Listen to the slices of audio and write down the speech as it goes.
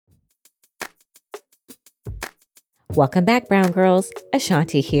Welcome back, Brown Girls.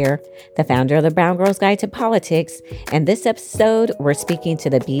 Ashanti here, the founder of the Brown Girls Guide to Politics. And this episode, we're speaking to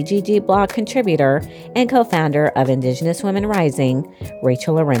the BGG blog contributor and co-founder of Indigenous Women Rising,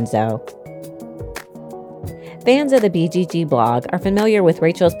 Rachael Lorenzo. Fans of the BGG blog are familiar with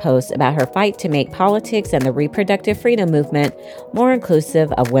Rachael's posts about her fight to make politics and the reproductive freedom movement more inclusive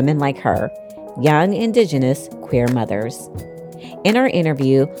of women like her, young Indigenous queer mothers. In our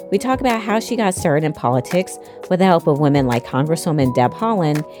interview, we talk about how she got started in politics with the help of women like Congresswoman Deb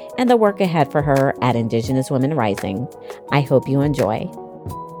Haaland and the work ahead for her at Indigenous Women Rising. I hope you enjoy.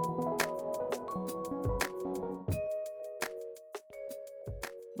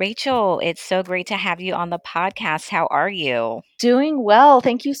 Rachael, it's so great to have you on the podcast. How are you? Doing well.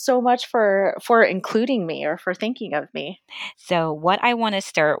 Thank you so much for including me or for thinking of me. So, what I want to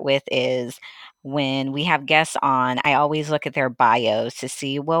start with is when we have guests on, I always look at their bios to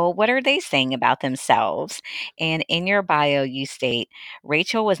see, well, what are they saying about themselves? And in your bio, you state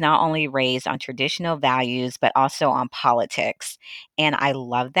Rachael was not only raised on traditional values, but also on politics. And I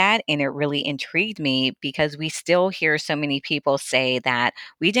love that. And it really intrigued me because we still hear so many people say that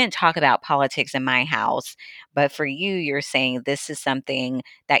we didn't talk about politics in my house. But for you, you're saying this is something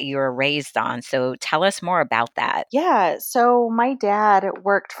that you were raised on. So tell us more about that. Yeah. So my dad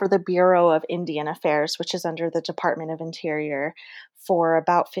worked for the Bureau of Indian Affairs, which is under the Department of Interior, for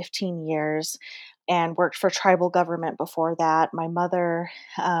about 15 years and worked for tribal government before that. My mother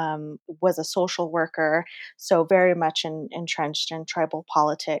was a social worker, so very much entrenched in tribal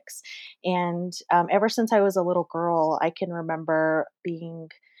politics. And ever since I was a little girl, I can remember being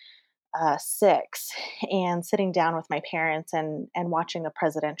 6 and sitting down with my parents and watching the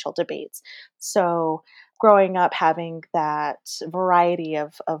presidential debates. So growing up having that variety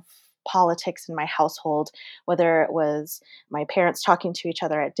of politics in my household, whether it was my parents talking to each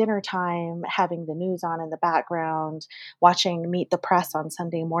other at dinner time, having the news on in the background, watching Meet the Press on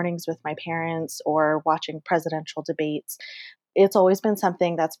Sunday mornings with my parents, or watching presidential debates. It's always been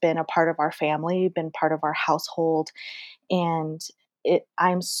something that's been a part of our family, been part of our household. And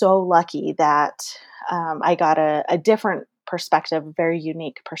I'm so lucky that I got a different perspective, very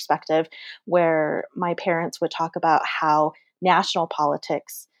unique perspective, where my parents would talk about how national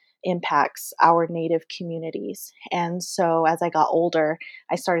politics impacts our Native communities. And so as I got older,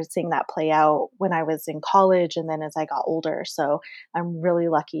 I started seeing that play out when I was in college, and then as I got older. So I'm really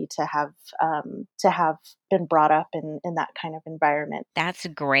lucky to have been brought up in that kind of environment. That's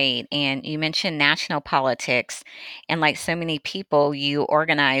great. And you mentioned national politics. And like so many people, you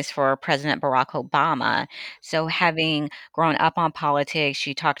organized for President Barack Obama. So, having grown up on politics,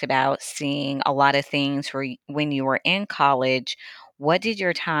 you talked about seeing a lot of things when you were in college. What did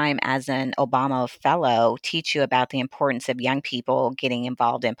your time as an Obama fellow teach you about the importance of young people getting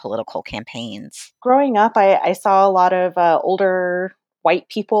involved in political campaigns? Growing up, I saw a lot of older white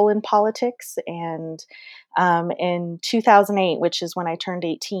people in politics. And in 2008, which is when I turned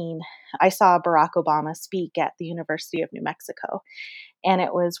 18, I saw Barack Obama speak at the University of New Mexico. And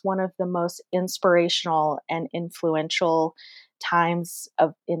it was one of the most inspirational and influential times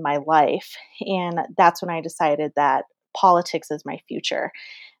in my life. And that's when I decided that politics is my future.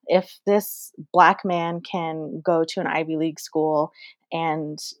 If this Black man can go to an Ivy League school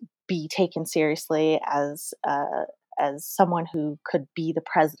and be taken seriously as someone who could be the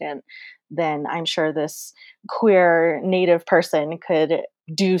president, then I'm sure this queer Native person could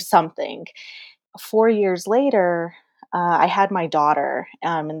do something. 4 years later, I had my daughter,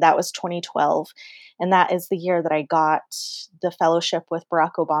 and that was 2012. And that is the year that I got the fellowship with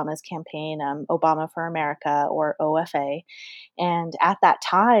Barack Obama's campaign, Obama for America, or OFA. And at that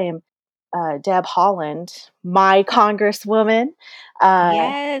time, Deb Haaland, my congresswoman. Uh,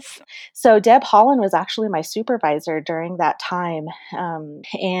 Yes. so Deb Haaland was actually my supervisor during that time,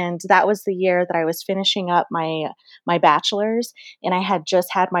 and that was the year that I was finishing up my bachelor's, and I had just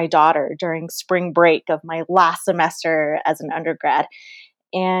had my daughter during spring break of my last semester as an undergrad.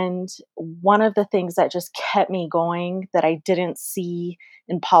 And one of the things that just kept me going that I didn't see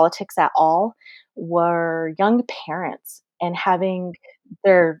in politics at all were young parents and having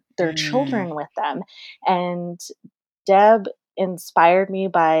their Mm. children with them. And Deb inspired me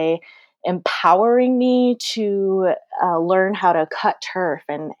by empowering me to learn how to cut turf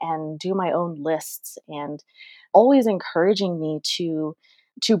and do my own lists, and always encouraging me to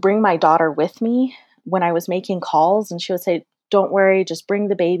bring my daughter with me when I was making calls. And she would say, don't worry, just bring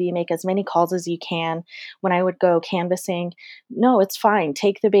the baby, make as many calls as you can. When I would go canvassing, no, it's fine,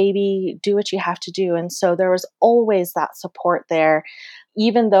 take the baby, do what you have to do. And so there was always that support there,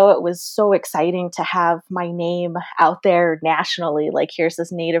 even though it was so exciting to have my name out there nationally. Like, here's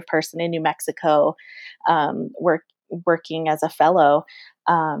this Native person in New Mexico, working as a fellow,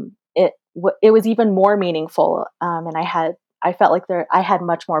 it was even more meaningful, and I felt like I had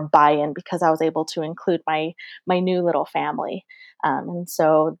much more buy-in because I was able to include my new little family, and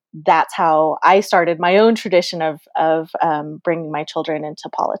so that's how I started my own tradition of bringing my children into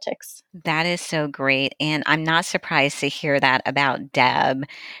politics. That is so great. And I'm not surprised to hear that about Deb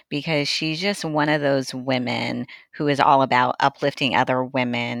because she's just one of those women who is all about uplifting other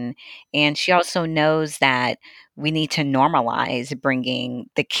women. And she also knows that we need to normalize bringing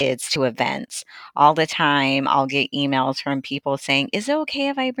the kids to events. All the time, I'll get emails from people saying, "Is it okay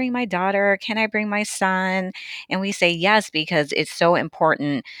if I bring my daughter? Can I bring my son?" And we say yes because it's so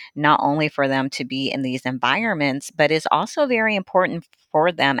important not only for them to be in these environments, but it's also very important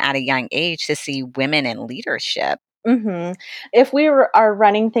for them at a young age to see women in leadership. Mhm. If are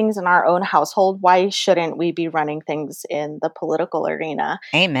running things in our own household, why shouldn't we be running things in the political arena?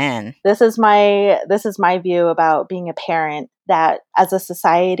 Amen. This is my view about being a parent, that as a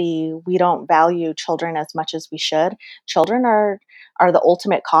society we don't value children as much as we should. Children are the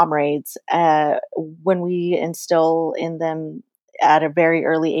ultimate comrades. When we instill in them at a very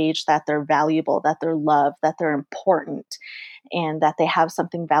early age that they're valuable, that they're loved, that they're important, and that they have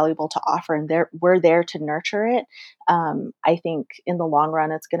something valuable to offer, and we're there to nurture it. I think in the long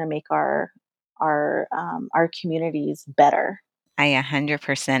run, it's going to make our communities better. I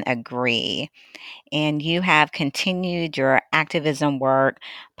 100% agree. And you have continued your activism work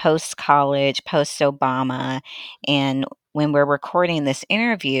post college, post Obama. And when we're recording this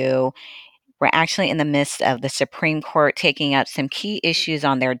interview, we're actually in the midst of the Supreme Court taking up some key issues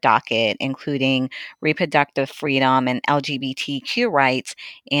on their docket, including reproductive freedom and LGBTQ rights.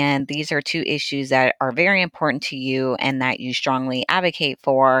 And these are two issues that are very important to you and that you strongly advocate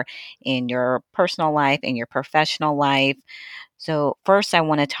for in your personal life, in your professional life. So, first, I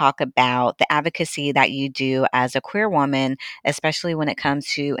want to talk about the advocacy that you do as a queer woman, especially when it comes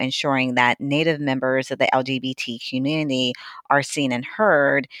to ensuring that Native members of the LGBT community are seen and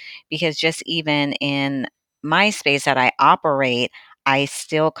heard. Because just even in my space that I operate, I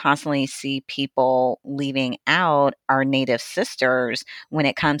still constantly see people leaving out our Native sisters when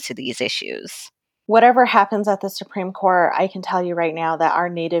it comes to these issues. Whatever happens at the Supreme Court, I can tell you right now that our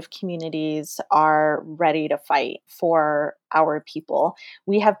Native communities are ready to fight for our people.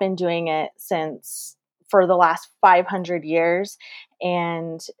 We have been doing it since for the last 500 years.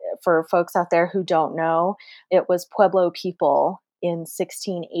 And for folks out there who don't know, it was Pueblo people in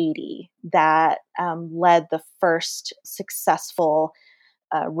 1680 that led the first successful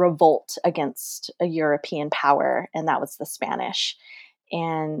revolt against a European power, and that was the Spanish.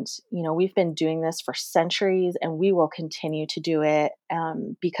 And we've been doing this for centuries, and we will continue to do it,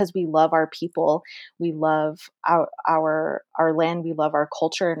 because we love our people, we love our land, we love our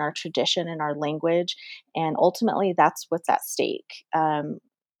culture and our tradition and our language, and ultimately that's what's at stake.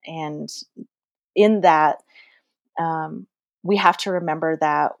 And in that, um, we have to remember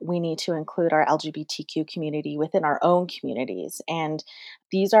that we need to include our LGBTQ community within our own communities. And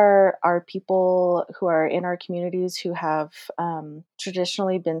these are our people who are in our communities who have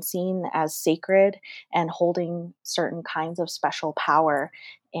traditionally been seen as sacred and holding certain kinds of special power.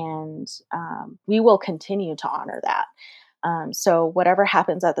 And we will continue to honor that. So whatever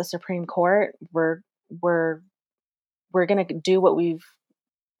happens at the Supreme Court, we're we're going to do what we've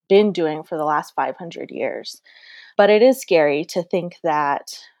been doing for the last 500 years. But it is scary to think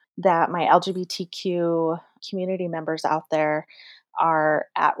that my LGBTQ community members out there are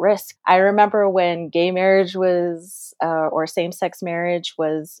at risk. I remember when gay marriage was or same-sex marriage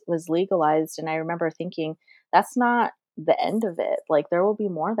was legalized, and I remember thinking that's not the end of it. Like there will be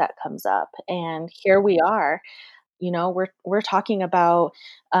more that comes up, and here we are. We're talking about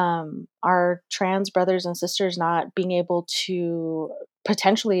our trans brothers and sisters not being able to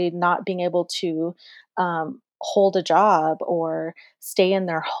potentially not being able to hold a job or stay in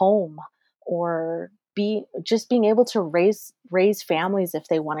their home or be just being able to raise families if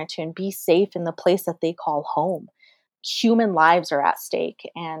they wanted to and be safe in the place that they call home. Human lives are at stake,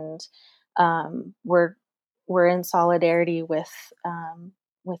 and we're in solidarity with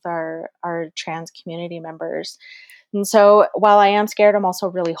our trans community members. And so while I am scared, I'm also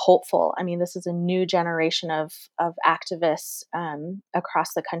really hopeful. I mean, this is a new generation of activists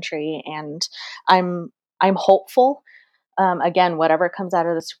across the country, and I'm hopeful. Again, whatever comes out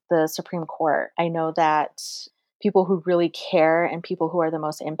of the Supreme Court, I know that people who really care and people who are the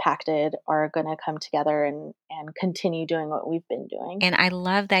most impacted are going to come together and continue doing what we've been doing. And I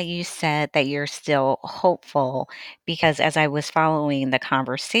love that you said that you're still hopeful because as I was following the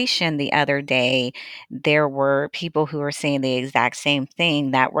conversation the other day, there were people who were saying the exact same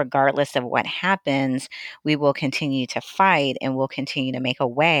thing that regardless of what happens, we will continue to fight and we'll continue to make a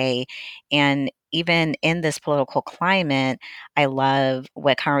way. And even in this political climate, I love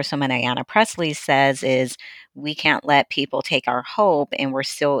what Congresswoman Ayanna Pressley says is we can't let people take our hope and we're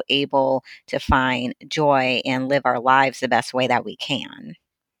still able to find joy and live our lives the best way that we can.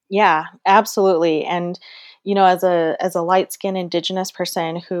 Yeah, absolutely. And as a light-skinned indigenous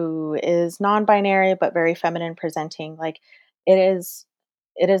person who is non-binary but very feminine presenting, like it is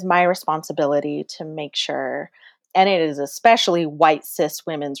it is my responsibility to make sure, and it is especially white cis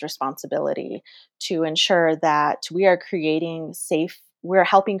women's responsibility to ensure that we're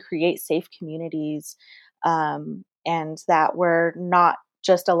helping create safe communities, and that we're not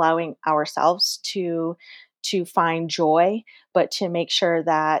just allowing ourselves to find joy, but to make sure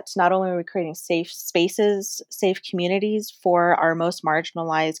that not only are we creating safe spaces, safe communities for our most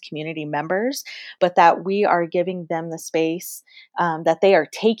marginalized community members, but that we are giving them the space, that they are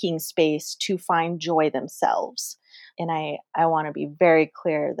taking space to find joy themselves. And I want to be very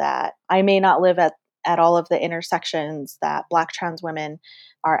clear that I may not live at all of the intersections that Black trans women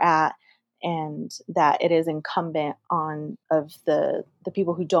are at, and that it is incumbent on of the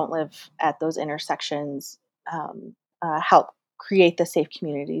people who don't live at those intersections, help create the safe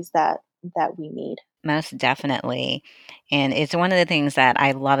communities that we need. Most definitely. And it's one of the things that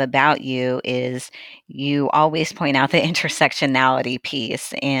I love about you is you always point out the intersectionality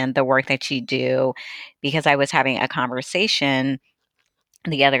piece and the work that you do because I was having a conversation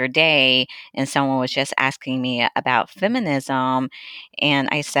the other day and someone was just asking me about feminism and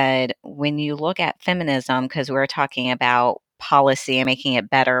I said when you look at feminism because we're talking about policy and making it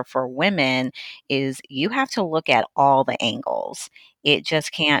better for women is you have to look at all the angles. It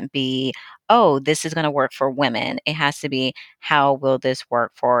just can't be oh this is going to work for women. It has to be how will this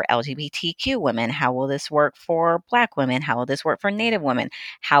work for LGBTQ women? How will this work for black women? How will this work for native women?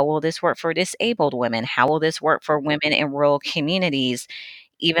 How will this work for disabled women? How will this work for women in rural communities?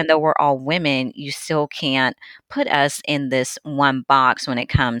 Even though we're all women, you still can't put us in this one box when it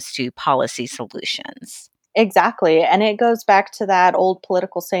comes to policy solutions. Exactly. And it goes back to that old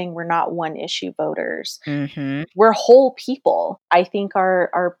political saying, we're not one issue voters. Mhm. We're whole people. I think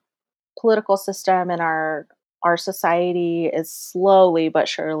our political system and our society is slowly but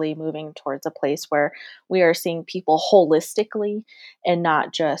surely moving towards a place where we are seeing people holistically and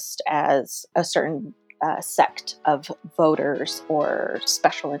not just as a certain sect of voters or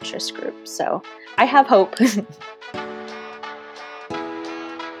special interest groups. So I have hope.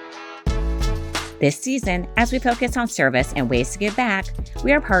 This season, as we focus on service and ways to give back,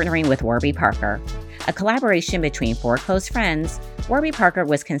 we are partnering with Warby Parker. A collaboration between four close friends, Warby Parker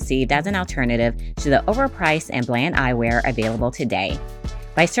was conceived as an alternative to the overpriced and bland eyewear available today.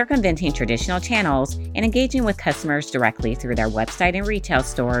 By circumventing traditional channels and engaging with customers directly through their website and retail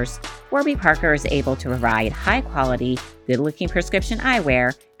stores, Warby Parker is able to provide high-quality, good-looking prescription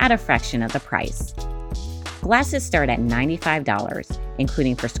eyewear at a fraction of the price. Glasses start at $95,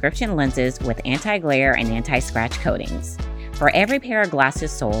 including prescription lenses with anti-glare and anti-scratch coatings. For every pair of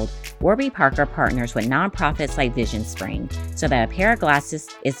glasses sold, Warby Parker partners with nonprofits like Vision Spring so that a pair of glasses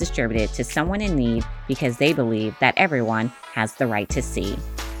is distributed to someone in need because they believe that everyone has the right to see.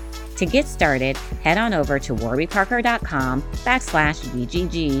 To get started, head on over to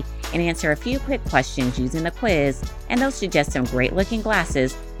warbyparker.com/BGG and answer a few quick questions using the quiz, and they'll suggest some great-looking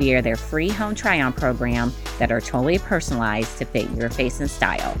glasses via their free home try-on program that are totally personalized to fit your face and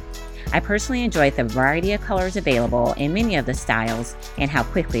style. I personally enjoyed the variety of colors available in many of the styles and how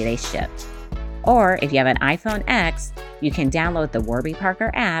quickly they shipped. Or if you have an iPhone X, you can download the Warby Parker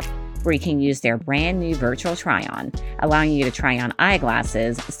app where you can use their brand new virtual try-on, allowing you to try on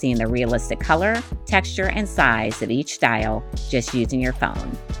eyeglasses, seeing the realistic color, texture, and size of each style just using your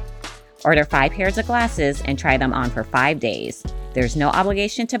phone. Order 5 pairs of glasses and try them on for 5 days. There's no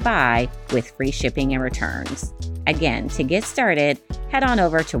obligation to buy with free shipping and returns. Again, to get started, head on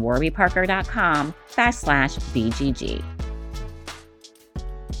over to warbyparker.com/BGG.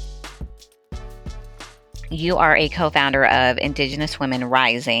 You are a co founder of Indigenous Women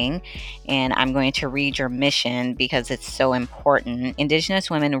Rising, and I'm going to read your mission because it's so important. Indigenous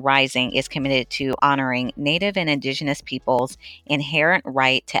Women Rising is committed to honoring Native and Indigenous peoples' inherent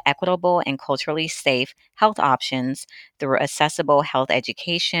right to equitable and culturally safe health options through accessible health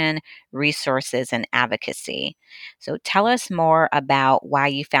education, resources, and advocacy. So, tell us more about why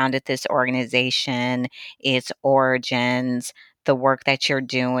you founded this organization, its origins, the work that you're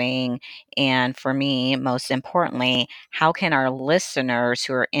doing, and for me, most importantly, how can our listeners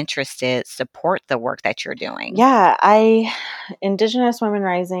who are interested support the work that you're doing? Yeah, I Indigenous Women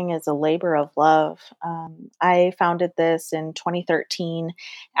Rising is a labor of love. I founded this in 2013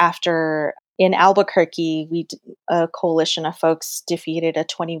 after in Albuquerque, a coalition of folks defeated a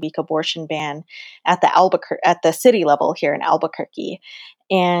 20-week abortion ban at at the city level here in Albuquerque,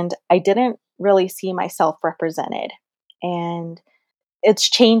 and I didn't really see myself represented. And it's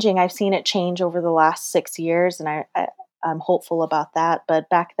changing. I've seen it change over the last 6 years, and I'm hopeful about that. But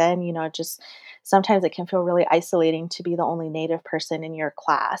back then, just sometimes it can feel really isolating to be the only Native person in your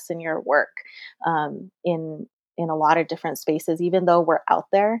class, in your work, in a lot of different spaces. Even though we're out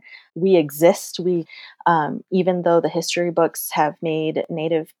there, we exist. Even though the history books have made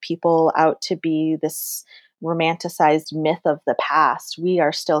Native people out to be this romanticized myth of the past, we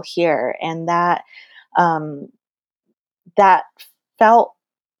are still here, and um, that felt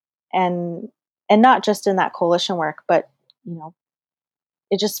and not just in that coalition work, but you know,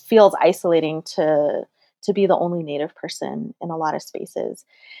 it just feels isolating to be the only Native person in a lot of spaces.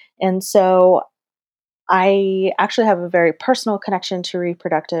 And so I actually have a very personal connection to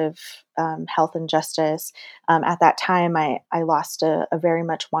reproductive health and justice. At that time, I lost a very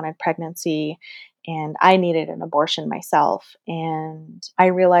much wanted pregnancy, and I needed an abortion myself. And I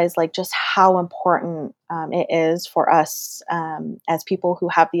realized like just how important it is for us as people who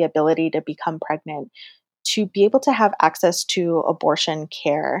have the ability to become pregnant to be able to have access to abortion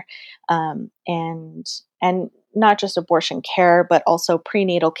care, and not just abortion care, but also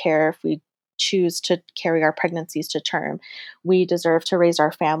prenatal care if we choose to carry our pregnancies to term. We deserve to raise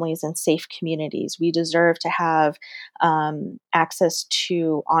our families in safe communities. We deserve to have access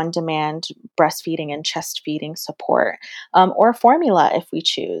to on demand breastfeeding and chest feeding support, or formula if we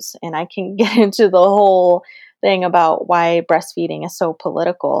choose. And I can get into the whole thing about why breastfeeding is so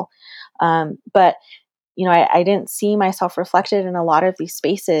political. But I didn't see myself reflected in a lot of these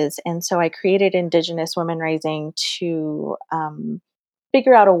spaces. And so I created Indigenous Women Rising to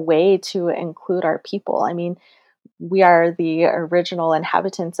figure out a way to include our people. I mean, we are the original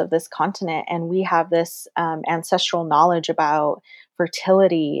inhabitants of this continent, and we have this ancestral knowledge about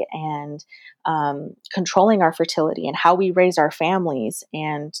fertility and controlling our fertility and how we raise our families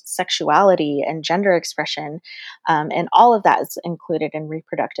and sexuality and gender expression. And all of that is included in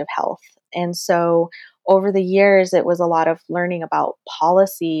reproductive health. And so over the years, it was a lot of learning about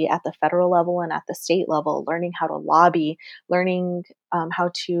policy at the federal level and at the state level, learning how to lobby, learning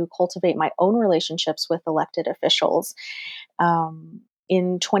how to cultivate my own relationships with elected officials.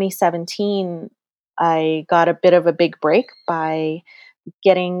 In 2017, I got a bit of a big break by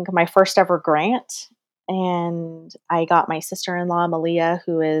getting my first ever grant. And I got my sister in law, Malia,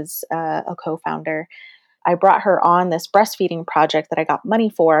 who is a co founder. I brought her on this breastfeeding project that I got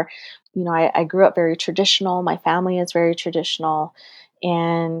money for. I grew up very traditional. My family is very traditional.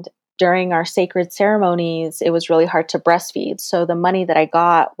 And during our sacred ceremonies, it was really hard to breastfeed. So the money that I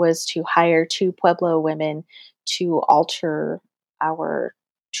got was to hire two Pueblo women to alter our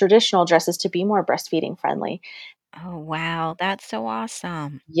traditional dresses to be more breastfeeding friendly. Oh, wow. That's so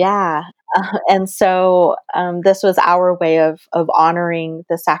awesome. Yeah. And so this was our way of honoring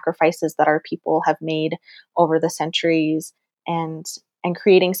the sacrifices that our people have made over the centuries, and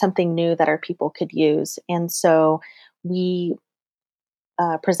creating something new that our people could use. And so we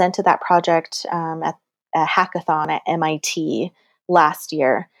presented that project at a hackathon at MIT last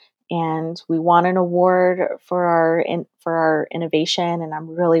year, and we won an award for our innovation, and I'm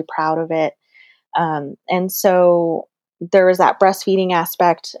really proud of it. And so there was that breastfeeding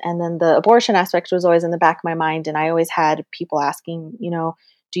aspect, and then the abortion aspect was always in the back of my mind. And I always had people asking,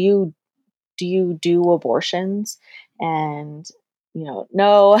 do you do abortions? And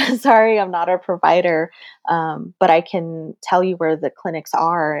no, sorry, I'm not a provider, but I can tell you where the clinics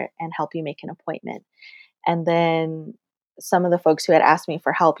are and help you make an appointment. And then some of the folks who had asked me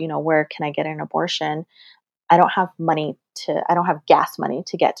for help, where can I get an abortion? I don't have gas money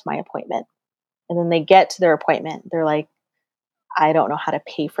to get to my appointment. And then they get to their appointment. They're like, I don't know how to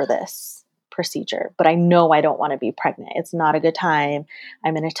pay for this procedure, but I know I don't want to be pregnant. It's not a good time.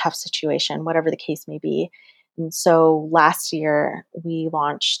 I'm in a tough situation, whatever the case may be. And so last year we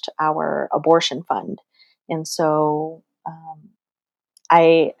launched our abortion fund. And so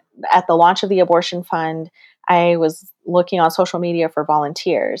I, at the launch of the abortion fund, I was looking on social media for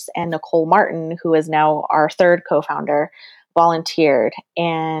volunteers, and Nicole Martin, who is now our third co-founder, volunteered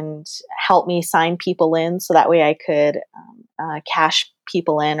and helped me sign people in so that way I could cash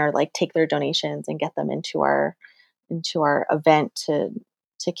people in or like take their donations and get them into our event to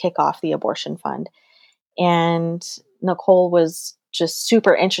kick off the abortion fund. And Nicole was just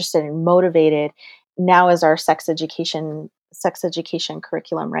super interested and motivated now as our sex education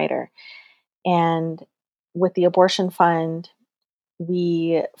curriculum writer. And with the abortion fund,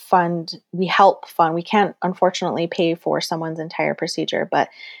 we help fund. We can't unfortunately pay for someone's entire procedure, but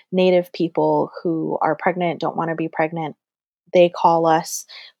Native people who are pregnant, don't want to be pregnant, they call us.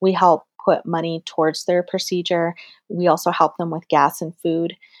 We help put money towards their procedure. We also help them with gas and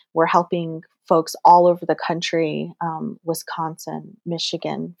food. We're helping folks all over the country, Wisconsin,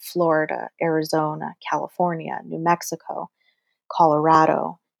 Michigan, Florida, Arizona, California, New Mexico,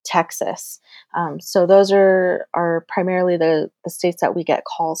 Colorado, Texas. So those are primarily the states that we get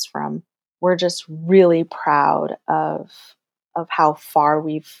calls from. We're just really proud of how far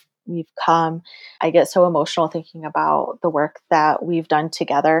we've come. I get so emotional thinking about the work that we've done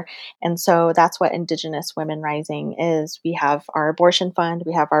together. And so that's what Indigenous Women Rising is. We have our abortion fund,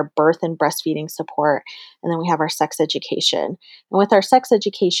 we have our birth and breastfeeding support, and then we have our sex education. And with our sex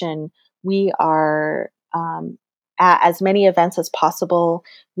education, we are at as many events as possible.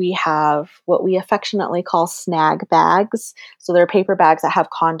 We have what we affectionately call snag bags. So they're paper bags that have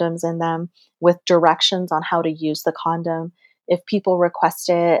condoms in them with directions on how to use the condom. If people request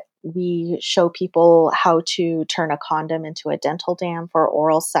it, we show people how to turn a condom into a dental dam for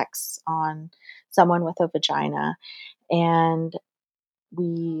oral sex on someone with a vagina. And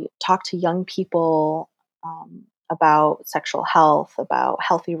we talk to young people about sexual health, about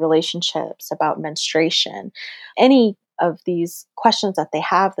healthy relationships, about menstruation, any of these questions that they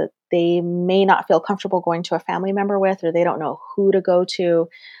have that they may not feel comfortable going to a family member with, or they don't know who to go to.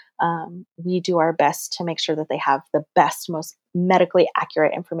 We do our best to make sure that they have the best, most medically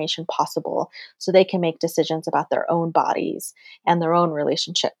accurate information possible so they can make decisions about their own bodies and their own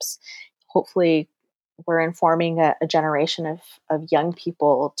relationships. Hopefully, we're informing a generation of young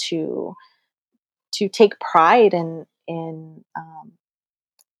people to take pride in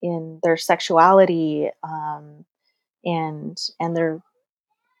their sexuality, and their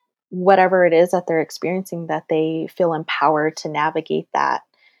whatever it is that they're experiencing, that they feel empowered to navigate that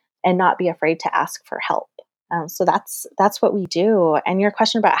and not be afraid to ask for help. So that's what we do. And your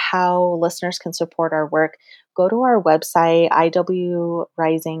question about how listeners can support our work, go to our website,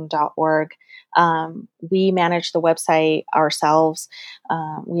 iwrising.org. We manage the website ourselves.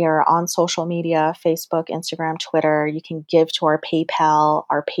 We are on social media, Facebook, Instagram, Twitter. You can give to our PayPal,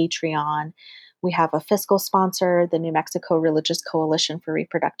 our Patreon. We have a fiscal sponsor, the New Mexico Religious Coalition for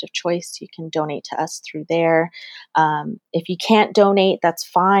Reproductive Choice. You can donate to us through there. If you can't donate, that's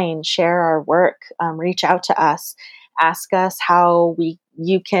fine. Share our work. Reach out to us. Ask us how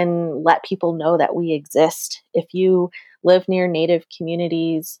you can let people know that we exist. If you live near Native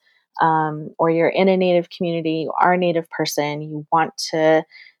communities, or you're in a Native community, you are a Native person, you want to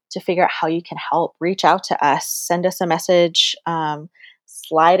figure out how you can help, reach out to us. Send us a message.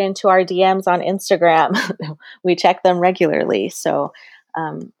 Slide into our DMs on Instagram. We check them regularly. So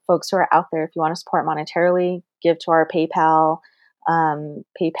folks who are out there, if you want to support monetarily, give to our PayPal,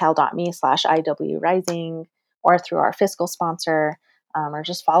 paypal.me/IWRising, or through our fiscal sponsor, or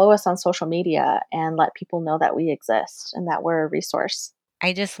just follow us on social media and let people know that we exist and that we're a resource.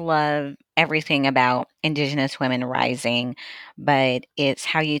 I just love everything about Indigenous Women Rising, but it's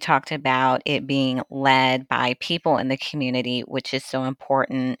how you talked about it being led by people in the community, which is so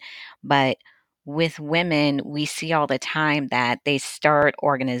important. But with women, we see all the time that they start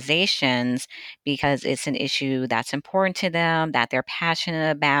organizations because it's an issue that's important to them, that they're passionate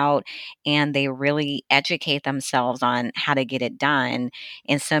about, and they really educate themselves on how to get it done.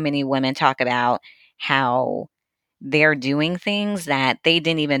 And so many women talk about how they're doing things that they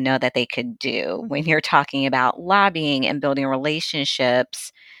didn't even know that they could do. When you're talking about lobbying and building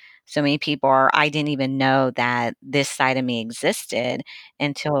relationships, so many people are, I didn't even know that this side of me existed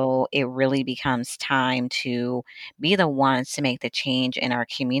until it really becomes time to be the ones to make the change in our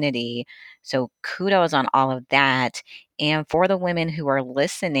community. So kudos on all of that. And for the women who are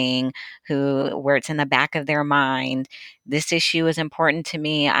listening, where it's in the back of their mind, this issue is important to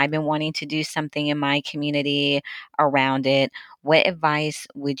me. I've been wanting to do something in my community around it. What advice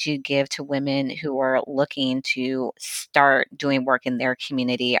would you give to women who are looking to start doing work in their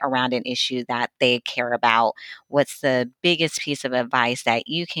community around an issue that they care about? What's the biggest piece of advice that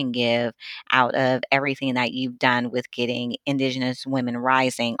you can give out of everything that you've done with getting Indigenous Women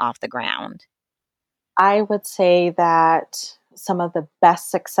Rising off the ground? I would say that some of the best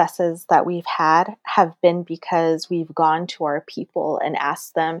successes that we've had have been because we've gone to our people and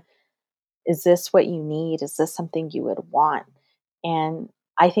asked them, is this what you need? Is this something you would want? And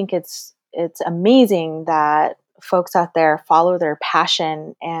I think it's amazing that folks out there follow their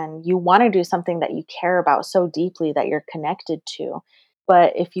passion and you want to do something that you care about so deeply that you're connected to.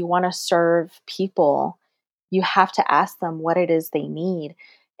 But if you want to serve people, you have to ask them what it is they need.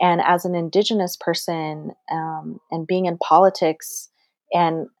 And as an Indigenous person, and being in politics,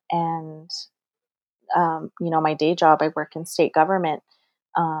 and my day job, I work in state government.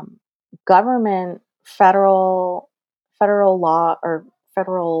 Um, Government, federal law or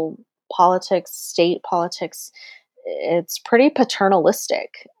federal politics, state politics, it's pretty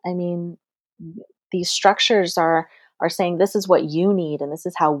paternalistic. I mean, these structures are saying this is what you need and this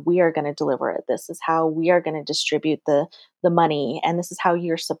is how we are going to deliver it. This is how we are going to distribute the money, and this is how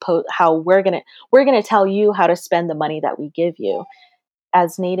we're going to tell you how to spend the money that we give you.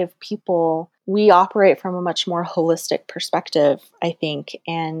 As Native people, we operate from a much more holistic perspective, I think.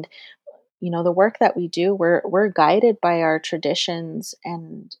 And the work that we do, we're guided by our traditions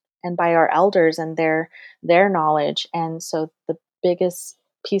and by our elders and their knowledge. And so the biggest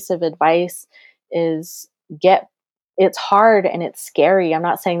piece of advice is get it's hard and it's scary. I'm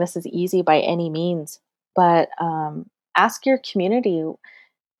not saying this is easy by any means, but ask your community,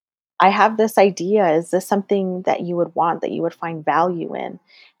 I have this idea. Is this something that you would want, that you would find value in?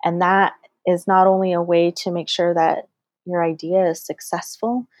 And that is not only a way to make sure that your idea is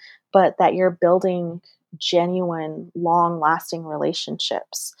successful, but that you're building genuine, long lasting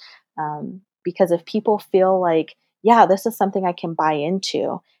relationships. Because if people feel like, yeah, this is something I can buy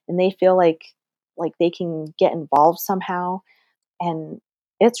into, and they feel like they can get involved somehow, and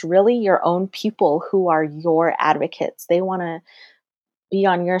it's really your own people who are your advocates. They want to be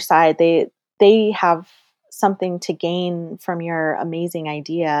on your side. They have something to gain from your amazing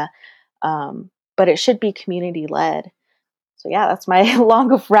idea, but it should be community led. So yeah, that's my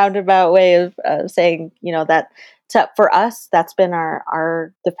long roundabout way of saying, that for us, that's been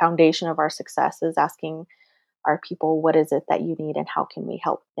our the foundation of our success, is asking our people, what is it that you need and how can we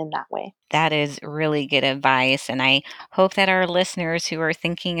help in that way. That is really good advice. And I hope that our listeners who are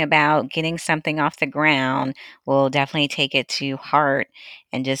thinking about getting something off the ground will definitely take it to heart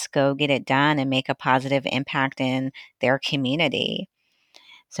and just go get it done and make a positive impact in their community.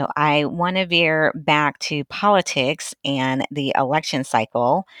 So I want to veer back to politics and the election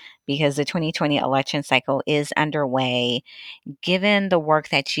cycle because the 2020 election cycle is underway. Given the work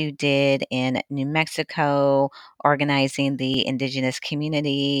that you did in New Mexico, organizing the indigenous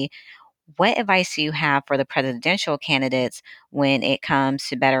community, what advice do you have for the presidential candidates when it comes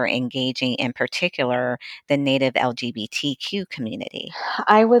to better engaging, in particular, the Native LGBTQ community?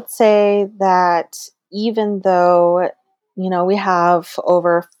 I would say that even though, we have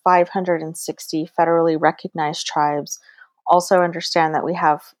over 560 federally recognized tribes, also understand that we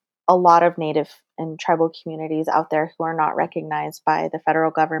have a lot of Native and tribal communities out there who are not recognized by the federal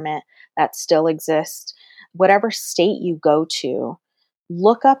government that still exist. Whatever state you go to,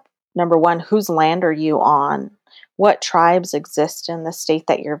 look up, number one, whose land are you on? What tribes exist in the state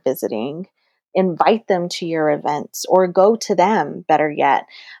that you're visiting? Invite them to your events or go to them, better yet.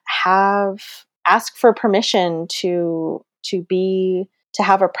 Ask for permission to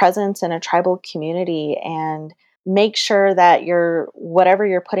have a presence in a tribal community, and make sure that whatever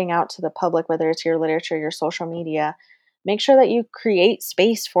you're putting out to the public, whether it's your literature, your social media, make sure that you create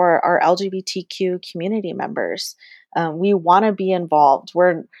space for our LGBTQ community members. We want to be involved.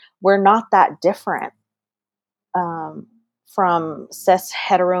 We're not that different um, from cis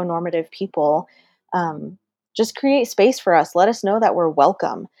heteronormative people. Just create space for us. Let us know that we're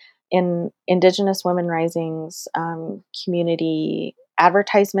welcome. In Indigenous Women Rising's community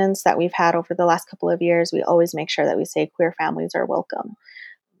advertisements that we've had over the last couple of years, we always make sure that we say queer families are welcome.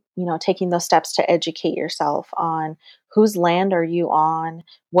 Taking those steps to educate yourself on whose land are you on,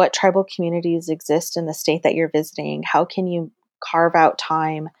 what tribal communities exist in the state that you're visiting, how can you carve out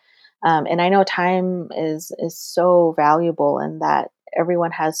time. And I know time is so valuable, and that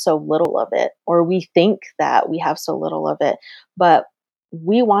everyone has so little of it, or we think that we have so little of it, but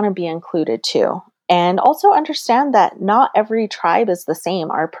we want to be included too. And also understand that not every tribe is the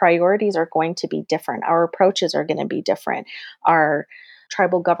same. Our priorities are going to be different. Our approaches are going to be different. Our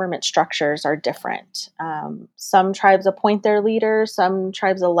tribal government structures are different. Some tribes appoint their leaders, some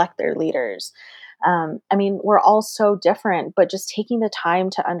tribes elect their leaders. We're all so different, but just taking the time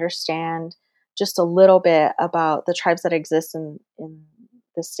to understand just a little bit about the tribes that exist in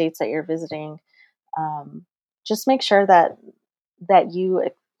the states that you're visiting, just make sure that you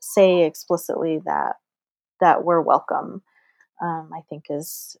say explicitly that we're welcome. I think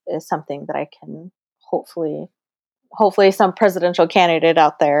is something that I can hopefully some presidential candidate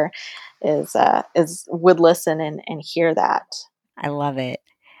out there is would listen and hear that. I love it.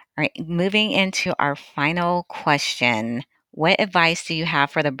 All right, moving into our final question. What advice do you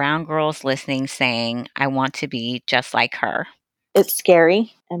have for the brown girls listening saying, I want to be just like her? It's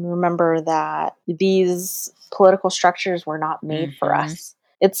scary, and remember that these political structures were not made for Hmm. us.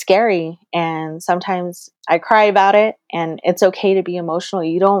 It's scary, and sometimes I cry about it, and it's okay to be emotional.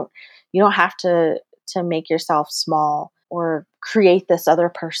 You don't have to make yourself small or create this other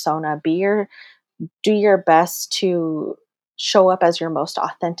persona. Do your best to show up as your most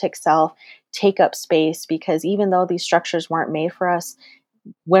authentic self, take up space, because even though these structures weren't made for us,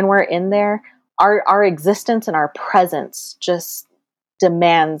 when we're in there, our existence and our presence just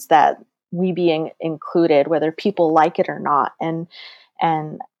demands that we be included, whether people like it or not. And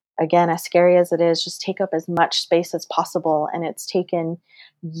again, as scary as it is, just take up as much space as possible. And it's taken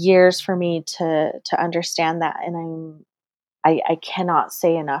years for me to understand that, and I cannot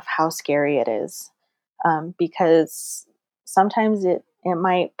say enough how scary it is, because sometimes it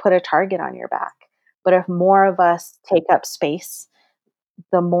might put a target on your back. But if more of us take up space,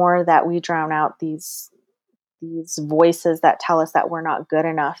 the more that we drown out these voices that tell us that we're not good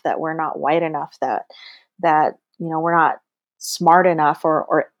enough, that we're not white enough, that we're not smart enough,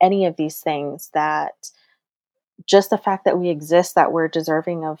 or any of these things, that just the fact that we exist, that we're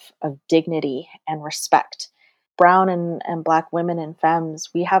deserving of dignity and respect. Brown and Black women and femmes,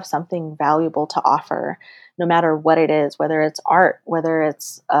 we have something valuable to offer, no matter what it is, whether it's art, whether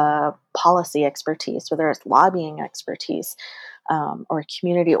it's policy expertise, whether it's lobbying expertise, or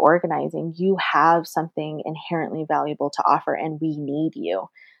community organizing. You have something inherently valuable to offer, and we need you.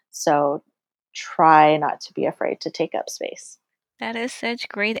 So try not to be afraid to take up space. That is such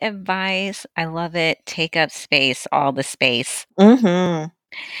great advice. I love it. Take up space, all the space. Mm-hmm.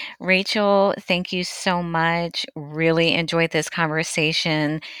 Rachel, thank you so much. Really enjoyed this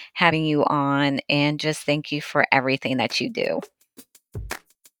conversation, having you on, and just thank you for everything that you do.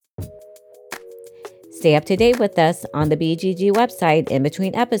 Stay up to date with us on the BGG website in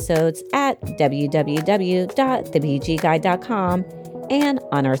between episodes at www.thebgguide.com and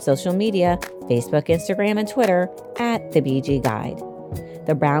on our social media, Facebook, Instagram, and Twitter at The BG Guide.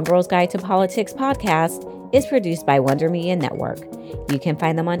 The Brown Girls Guide to Politics podcast is produced by Wonder Media Network. You can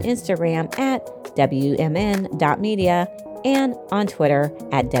find them on Instagram at WMN.media and on Twitter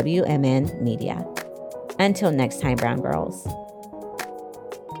at WMN Media. Until next time, Brown Girls.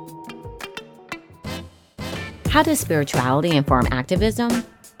 How does spirituality inform activism?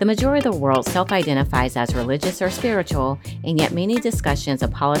 The majority of the world self-identifies as religious or spiritual, and yet many discussions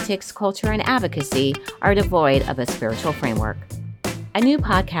of politics, culture, and advocacy are devoid of a spiritual framework. A new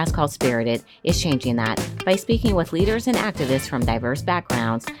podcast called Spirited is changing that by speaking with leaders and activists from diverse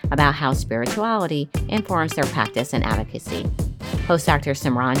backgrounds about how spirituality informs their practice and advocacy. Host Dr.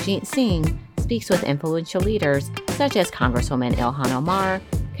 Simranjeet Singh speaks with influential leaders such as Congresswoman Ilhan Omar,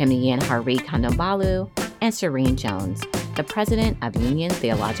 comedian Hari Kondabolu, and Serene Jones, the president of Union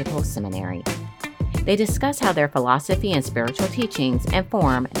Theological Seminary. They discuss how their philosophy and spiritual teachings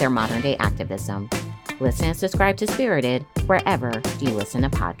inform their modern-day activism. Listen and subscribe to Spirited wherever you listen to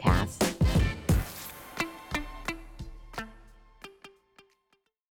podcasts.